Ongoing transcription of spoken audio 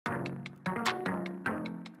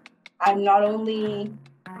I'm not only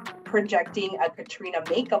projecting a Catrina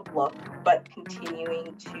makeup look, but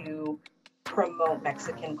continuing to promote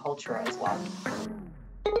Mexican culture as well.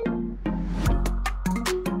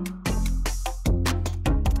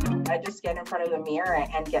 I just get in front of the mirror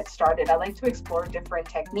and get started. I like to explore different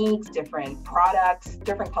techniques, different products,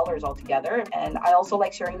 different colors altogether. And I also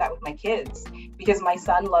like sharing that with my kids because my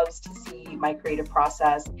son loves to see my creative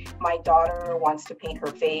process. My daughter wants to paint her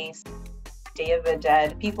face. Day of the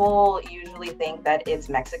Dead, people usually think that it's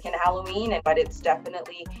Mexican Halloween, but it's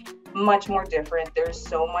definitely much more different. There's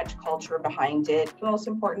so much culture behind it. The most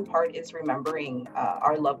important part is remembering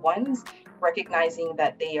our loved ones, recognizing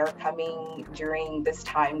that they are coming during this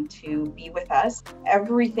time to be with us.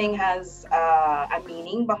 Everything has a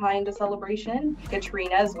meaning behind a celebration.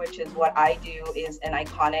 Catrina's, which is what I do, is an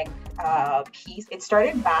iconic piece. It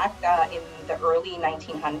started back in the early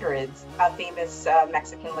 1900s. A famous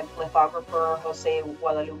Mexican lithographer, José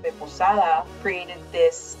Posada, created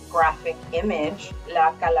this graphic image,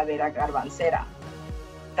 La Calavera Garbancera.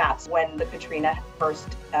 That's when the Catrina first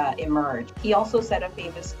emerged. He also said a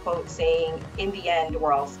famous quote saying, "In the end,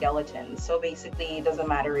 we're all skeletons." So basically, it doesn't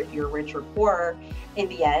matter if you're rich or poor. In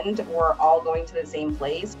the end, we're all going to the same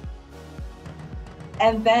place.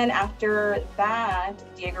 And then after that,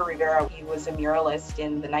 Diego Rivera, he was a muralist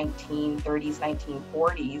in the 1930s,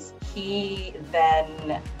 1940s. He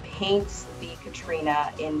then paints the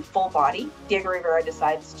Catrina in full body. Diego Rivera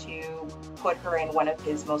decides to put her in one of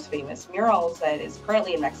his most famous murals that is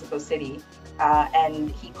currently in Mexico City, and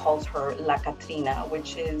he calls her La Catrina,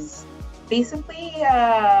 which is basically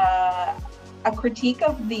a critique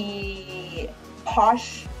of the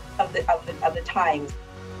posh of the times.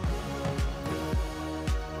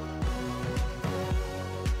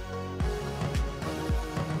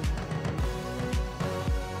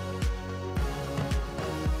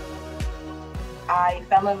 I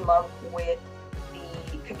fell in love with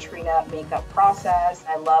the Catrina makeup process.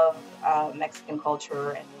 I love Mexican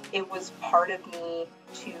culture. It was part of me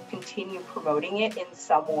to continue promoting it in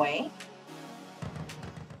some way.